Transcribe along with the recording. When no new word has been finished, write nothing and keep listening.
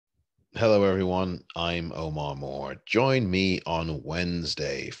Hello, everyone. I'm Omar Moore. Join me on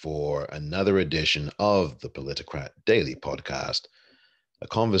Wednesday for another edition of the Politicrat Daily Podcast, a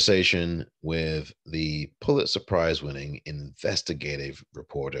conversation with the Pulitzer Prize winning investigative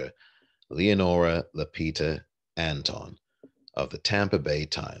reporter Leonora LaPeter Anton of the Tampa Bay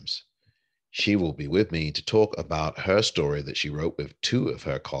Times. She will be with me to talk about her story that she wrote with two of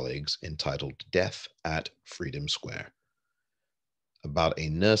her colleagues entitled Death at Freedom Square, about a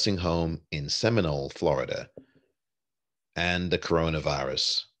nursing home in Seminole, Florida, and the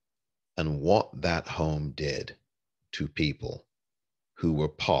coronavirus, and what that home did to people who were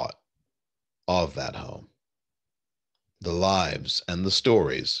part of that home. The lives and the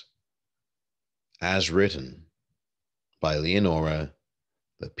stories, as written by Leonora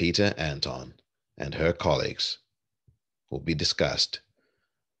LaPeter Anton and her colleagues, will be discussed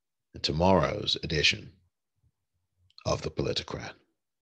in tomorrow's edition of the Politicrat.